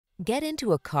Get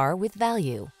into a car with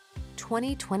value.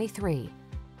 2023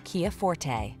 Kia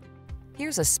Forte.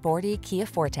 Here's a sporty Kia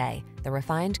Forte, the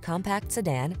refined compact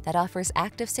sedan that offers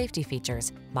active safety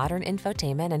features, modern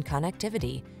infotainment and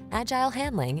connectivity, agile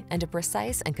handling, and a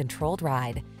precise and controlled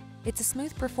ride. It's a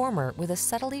smooth performer with a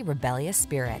subtly rebellious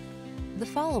spirit. The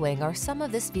following are some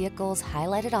of this vehicle's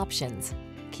highlighted options: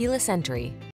 keyless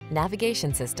entry,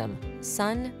 navigation system,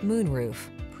 sun, moonroof,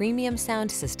 premium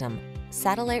sound system,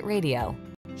 satellite radio,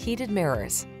 heated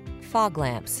mirrors, fog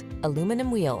lamps,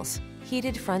 aluminum wheels,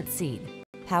 heated front seat,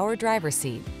 power driver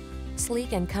seat.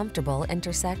 Sleek and comfortable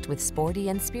intersect with sporty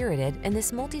and spirited in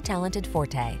this multi-talented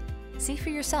Forte. See for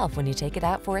yourself when you take it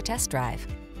out for a test drive.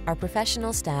 Our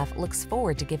professional staff looks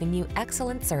forward to giving you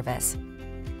excellent service.